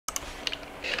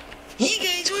Hey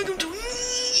guys, welcome to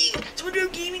another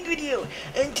gaming video,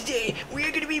 and today we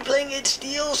are going to be playing at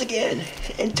Steals again.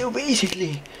 And so basically,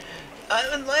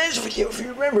 in the last video, if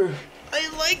you remember, I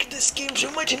like this game so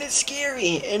much and it's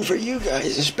scary, and for you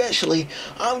guys especially,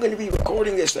 I'm going to be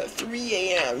recording this at 3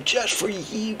 a.m. just for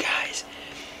you guys.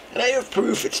 And I have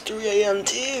proof it's 3 a.m.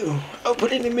 too. I'll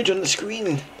put an image on the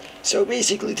screen. So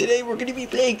basically today we're going to be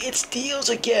playing It Steals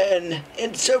again.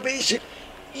 And so basically...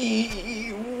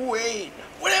 Wait,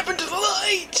 what happened to the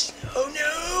lights? Oh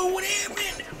no, what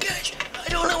happened? Gosh, I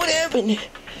don't know what happened.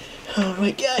 Oh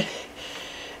my god.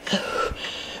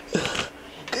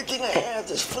 Good thing I have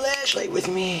this flashlight with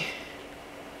me.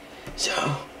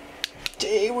 So,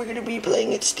 today we're going to be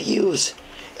playing It Steals.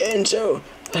 And so,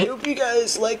 I hope you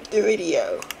guys liked the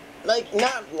video.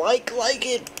 Not like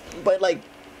it, but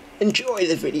enjoy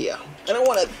the video. I don't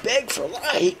want to beg for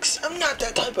likes. I'm not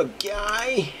that type of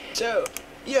guy. So,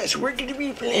 yes, we're going to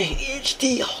be playing It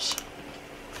Steals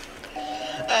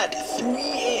at 3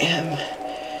 a.m.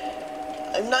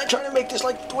 I'm not trying to make this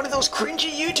like one of those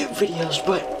cringy YouTube videos,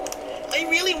 but I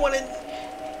really want to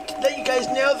let you guys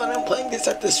know that I'm playing this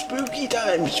at the spooky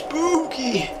time.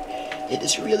 Spooky! It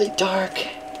is really dark,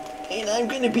 and I'm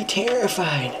going to be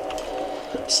terrified.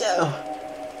 So,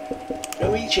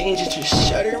 let me change it to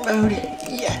shutter mode.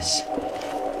 Yes.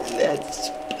 Let's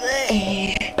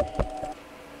play.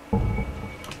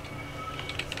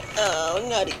 Oh,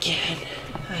 not again.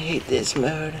 I hate this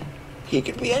mode. He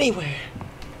could be anywhere.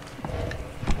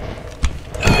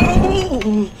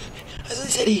 Oh! As I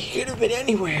said, he could have been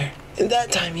anywhere. And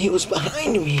that time he was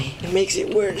behind me. It makes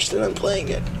it worse that I'm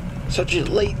playing at such a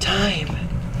late time.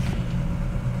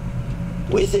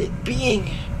 With it being,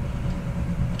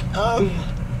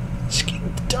 it's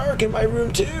dark in my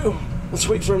room too. Let's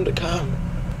wait for him to come.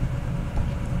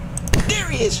 There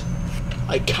he is!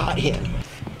 I caught him.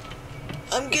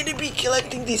 I'm gonna be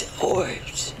collecting these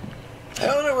orbs. I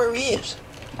don't know where he is.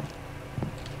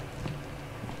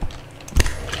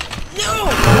 No!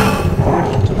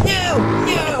 No!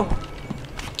 No!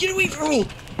 Get away from me!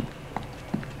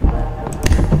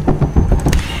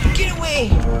 Get away!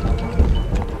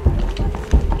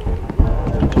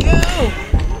 Go!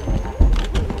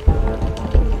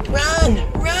 Run!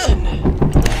 Run!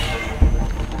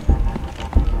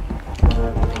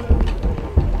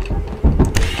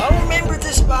 I'll remember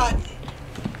this spot.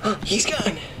 Huh, he's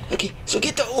gone. Okay, so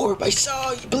get the orb. I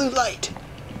saw blue light.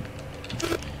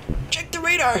 Check the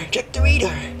radar. Check the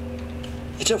radar.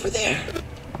 It's over there.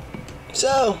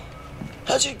 So,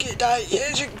 how's your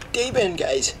day been,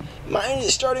 guys? Mine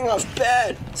is starting off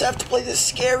bad. So I have to play this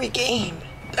scary game.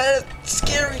 That's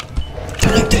scary. What do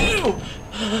I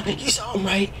do? You saw him,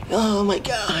 right? Oh my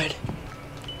god.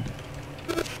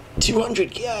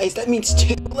 200 guys. That means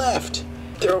 2 left.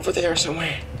 They're over there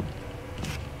somewhere.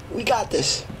 We got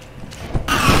this.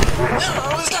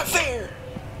 No, it's not fair.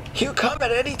 He'll come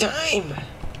at any time.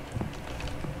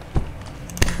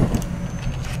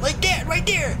 Like that, right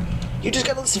there. You just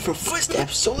gotta listen for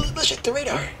footsteps, so let's check the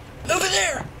radar. Over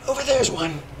there! Over there's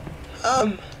one.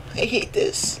 I hate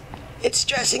this. It's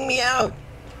stressing me out.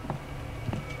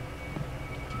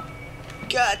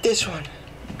 Got this one.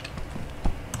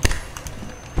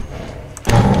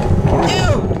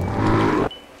 No!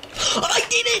 Oh, I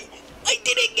did it! I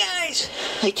did it, guys!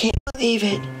 I can't believe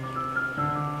it.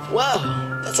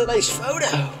 Wow, that's a nice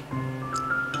photo.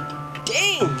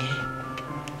 Dang!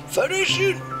 Photo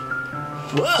shoot?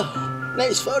 Whoa,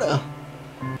 nice photo.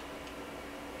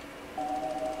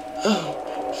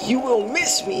 Oh, you will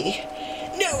miss me.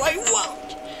 No, I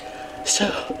won't. So,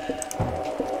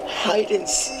 hide and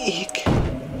seek.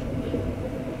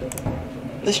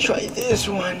 Let's try this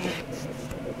one.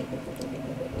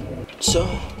 So,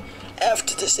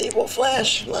 after disable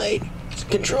flashlight,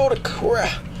 control to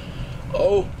crouch.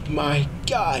 Oh my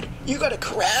god, you gotta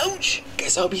crouch?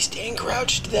 Guess I'll be staying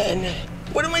crouched then.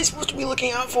 What am I supposed to be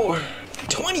looking out for?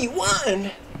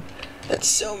 21? That's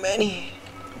so many.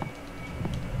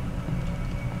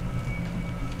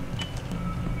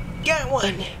 Got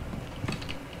one.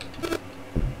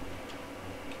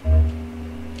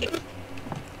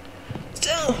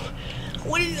 So,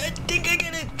 I think I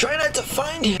gotta try not to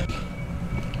find him.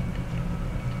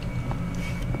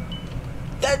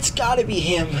 That's gotta be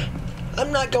him.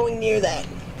 I'm not going near that.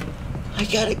 I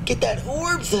gotta get that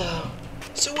orb though.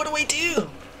 So what do I do?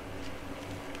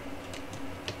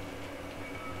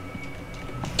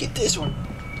 Get this one.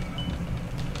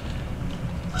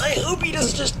 I hope he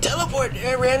doesn't just teleport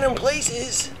at random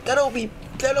places. That'll be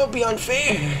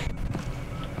unfair.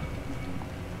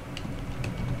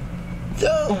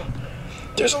 Though,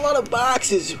 there's a lot of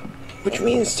boxes, which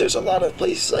means there's a lot of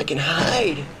places I can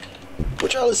hide.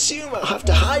 which I'll assume I'll have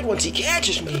to hide once he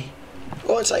catches me.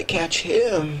 Once I catch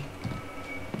him.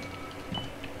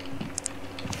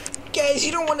 Guys,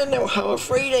 you don't want to know how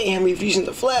afraid I am of using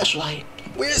the flashlight.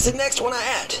 Where's the next one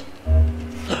at?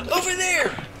 Over there!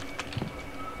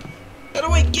 How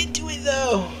do I get to it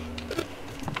though?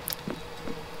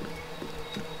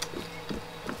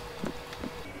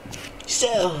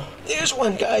 So, there's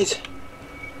one, guys.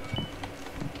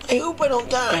 I hope I don't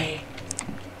die.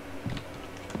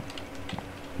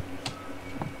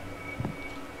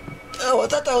 Oh, I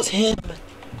thought that was him.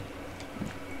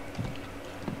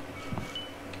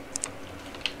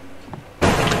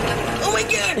 Oh my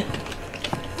god!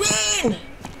 Run!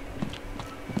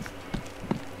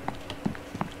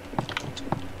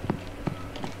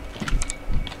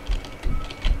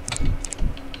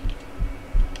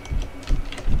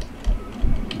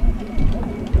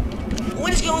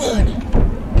 What is going on?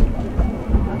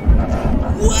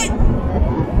 What?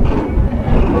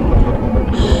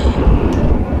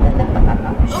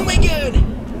 Oh my god!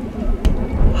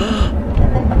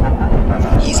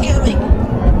 He's coming!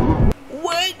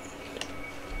 What?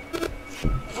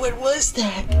 What was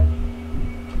that?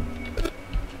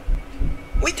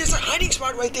 Wait, there's a hiding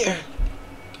spot right there!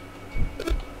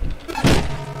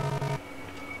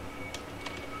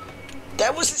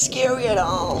 That wasn't scary at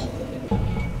all.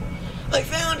 I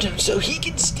found him so he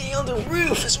can stay on the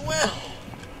roof as well.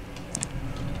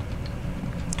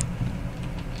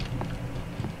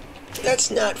 That's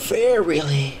not fair,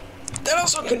 really. That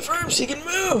also confirms he can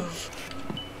move.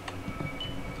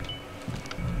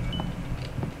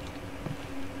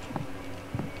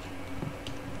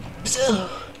 So,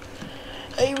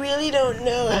 I really don't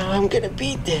know how I'm gonna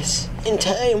beat this in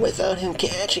time without him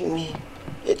catching me.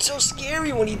 It's so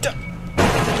scary when he does.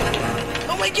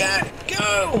 Oh my god,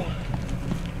 go!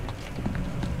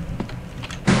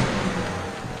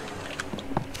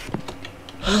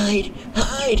 Hide,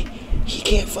 hide! He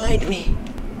can't find me.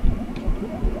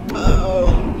 Oh,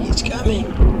 he's coming.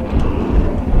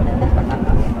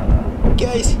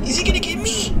 Guys, is he gonna get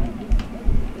me?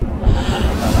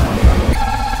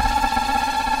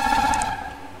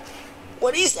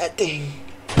 What is that thing?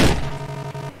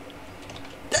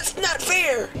 That's not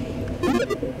fair!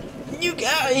 New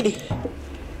guide!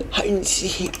 Hide and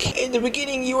seek. In the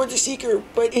beginning you are the seeker,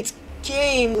 but its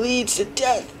game leads to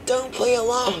death. Don't play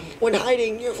along. When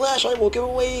hiding, your flashlight will give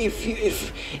away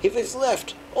if it's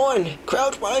left on.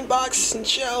 Crouch behind boxes and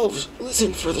shelves.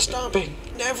 Listen for the stomping.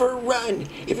 Never run.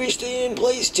 If you stay in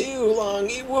place too long,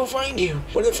 it will find you.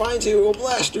 When it finds you, it will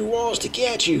blast through walls to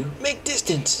catch you. Make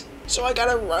distance. So I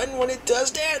gotta run when it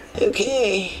does that?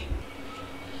 Okay.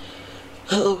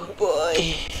 Oh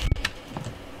boy.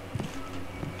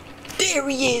 There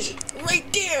he is!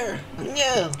 Right there!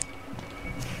 No.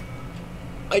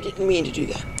 I didn't mean to do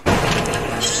that.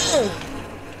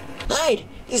 Hide!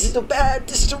 This is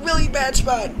a really bad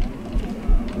spot.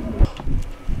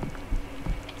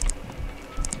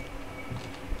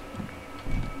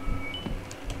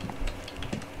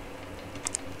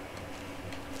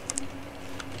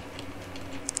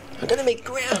 I'm gonna make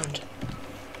ground.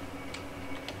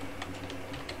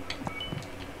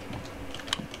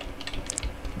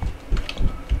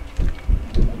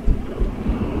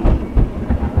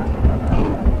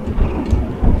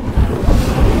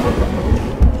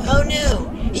 Oh no!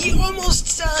 He almost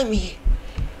saw me!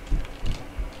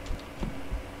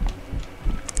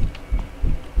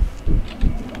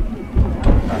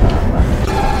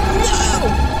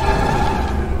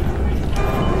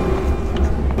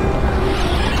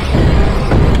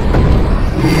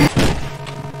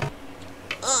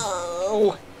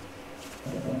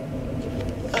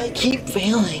 I keep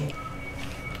failing.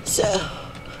 So,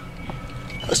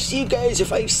 I'll see you guys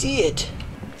if I see it.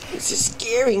 This is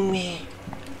scaring me.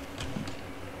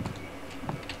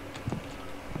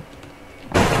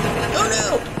 Oh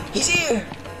no! He's here!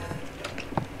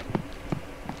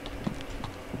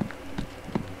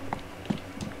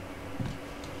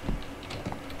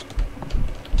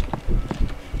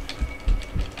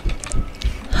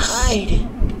 Hide!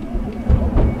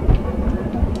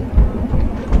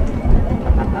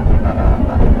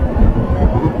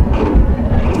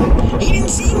 He didn't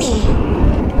see me!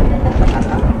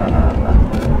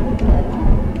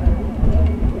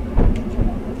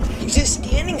 He's just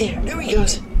standing there. There he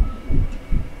goes.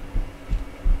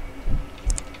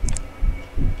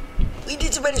 We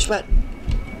did some better spot.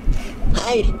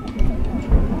 Hide.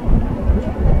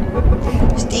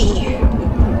 Stay here.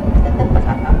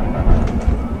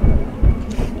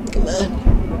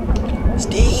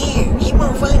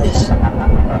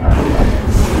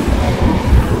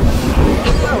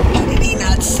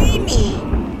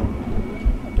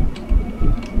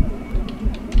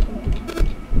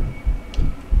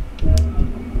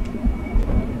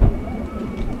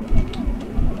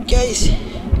 guys.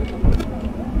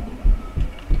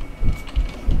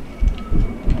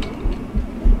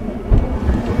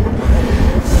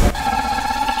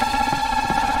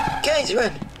 Guys,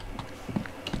 run.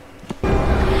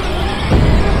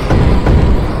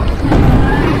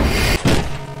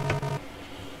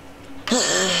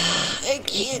 I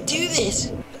can't do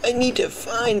this. I need to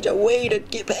find a way to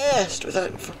get past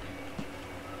without...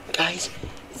 Guys,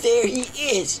 there he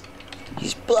is.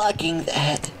 He's blocking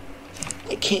that.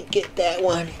 I can't get that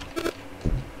one.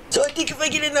 So I think if I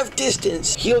get enough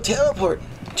distance, he'll teleport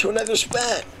to another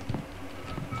spot.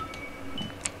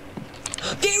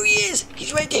 There he is!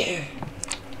 He's right there.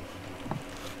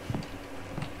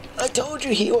 I told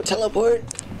you he will teleport,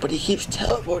 but he keeps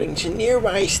teleporting to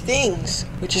nearby things,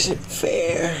 which isn't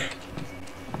fair.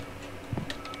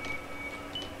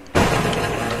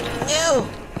 No!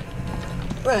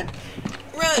 Run!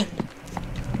 Run!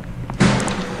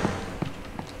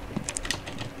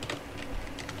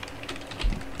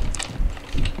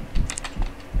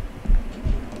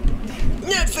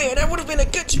 Not fair, that would have been a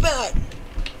good spot!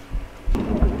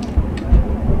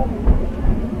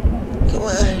 Come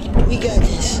on, we got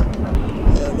this.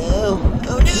 Oh no,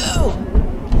 oh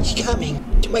no! He's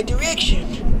coming to my direction.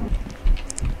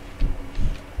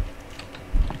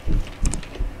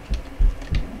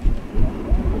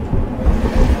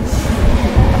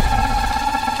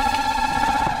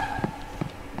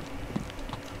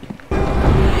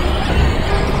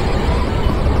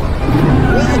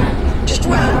 Run! Just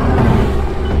run!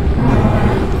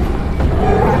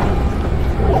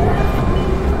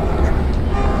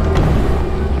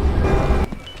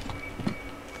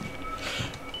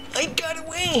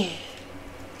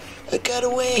 I got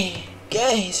away.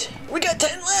 Guys, we got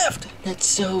 10 left. Not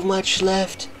so much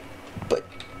left. But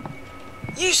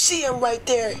you see him right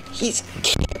there. He's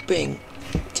camping.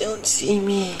 Don't see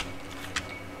me.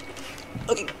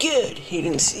 Okay, good. He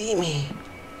didn't see me.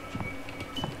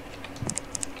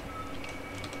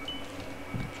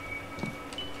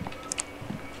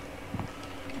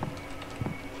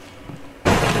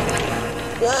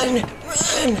 Run!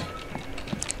 Run!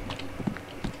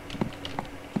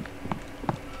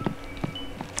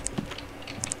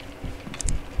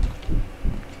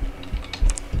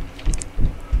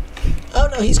 Oh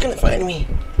no, he's gonna find me.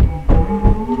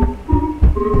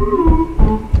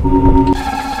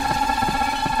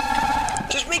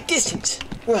 Just make distance.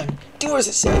 Run. Do as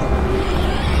it said.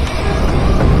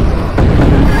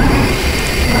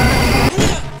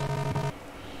 No!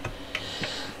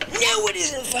 No, it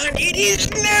isn't fun. It is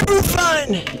never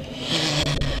fun!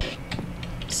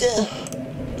 So,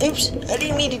 oops, I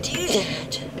didn't mean to do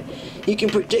that. You can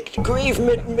predict grave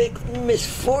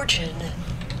misfortune.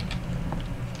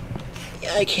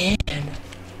 Yeah, I can.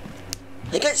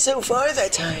 I got so far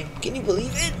that time. Can you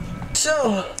believe it?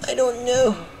 So, I don't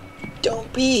know.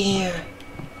 Don't be here.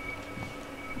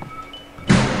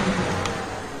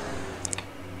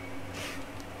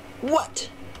 What?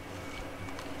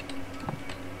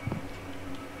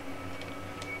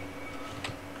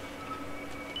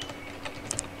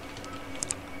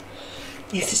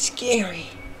 This is scary.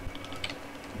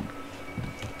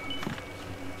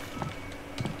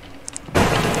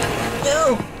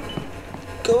 No!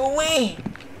 Go away!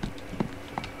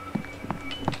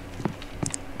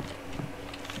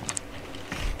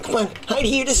 Come on, hide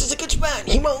here, this is a good spot.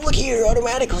 He won't look here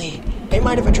automatically. I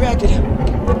might have attracted him.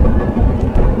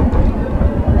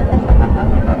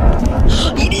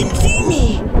 He didn't see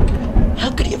me!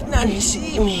 How could he have not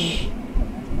seen me?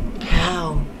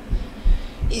 How?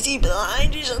 Is he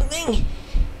blind or something?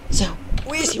 So,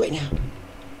 where is he right now?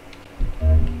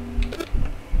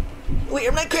 Wait,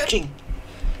 I'm not crouching.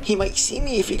 He might see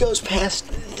me if he goes past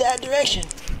that direction.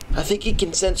 I think he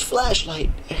can sense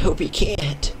flashlight. I hope he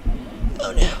can't.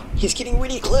 Oh no, he's getting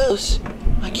really close.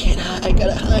 I can't hide, I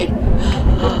gotta hide.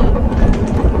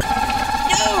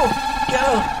 No!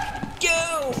 Go!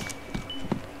 Go!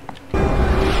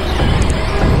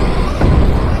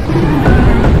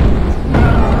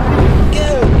 Go!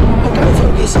 I gotta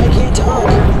focus, I can't talk.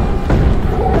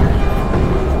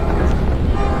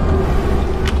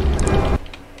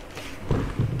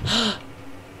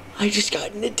 I just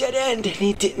got in a dead end and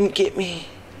he didn't get me.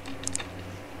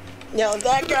 Now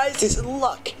that, guys, is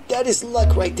luck. That is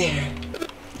luck right there.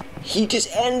 He just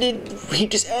ended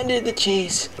the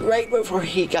chase right before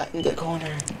he got in the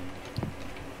corner.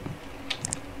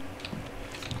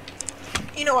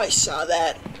 You know, I saw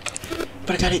that.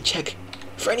 But I gotta check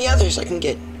for any others I can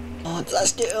get. Oh,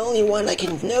 that's the only one I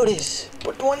can notice.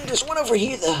 But there's one over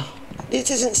here though.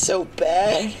 This isn't so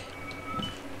bad.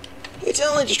 It's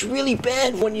only just really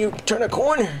bad when you turn a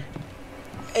corner.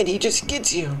 and he just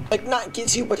gets you. Like, not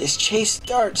gets you, but his chase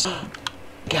starts.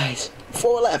 Guys,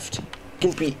 4 left.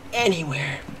 Can be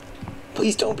anywhere.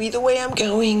 Please don't be the way I'm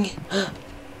going.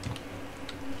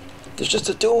 There's just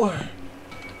a door.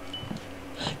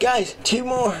 Guys, 2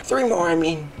 more. 3 more, I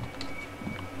mean.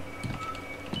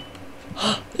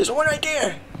 There's one right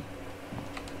there.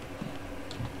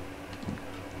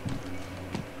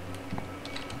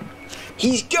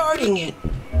 He's guarding it.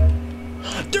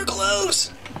 They're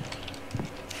close.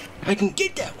 I can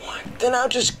get that one. Then I'll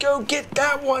just go get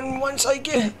that one once I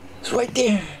get it. It's right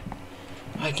there.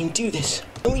 I can do this.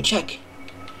 Let me check.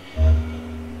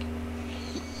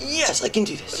 Yes, I can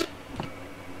do this.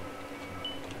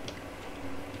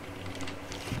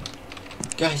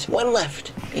 Guys, 1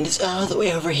 left. And it's all the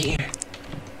way over here.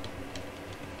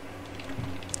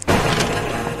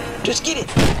 Just get it.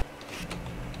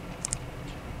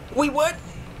 Wait, what?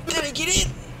 Did I get it?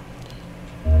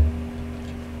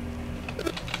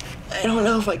 I don't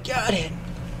know if I got it.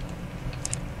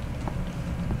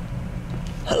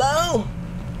 Hello?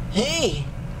 Hey.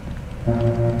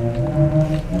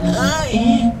 Hi.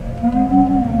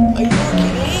 Are you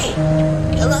okay?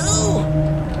 Hello?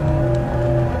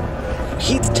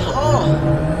 He's tall.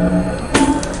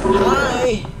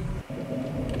 Hi.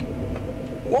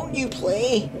 Won't you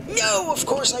play? No, of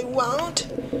course I won't.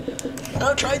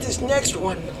 I'll try this next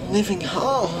one. Living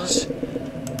halls.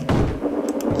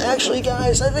 Actually,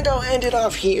 guys, I think I'll end it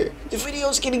off here. The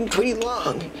video's getting pretty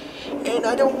long. And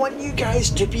I don't want you guys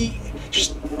to be...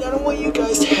 I don't want you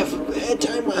guys to have a bad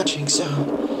time watching, so...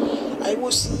 I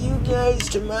will see you guys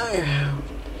tomorrow.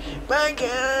 Bye,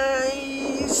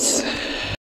 guys!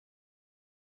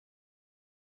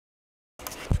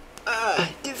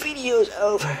 The video's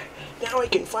over. Now I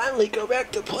can finally go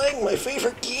back to playing my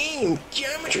favorite game,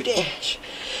 Geometry Dash.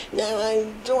 Now I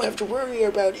don't have to worry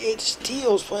about It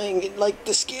Steals playing it like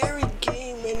the scary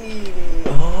game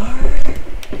anymore.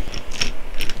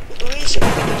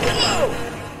 Whoa!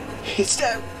 It's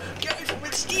that guy from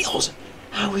It Steals.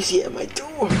 How is he at my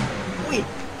door? Wait,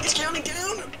 he's counting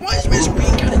down? Why is Mr.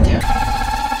 Bean counting down?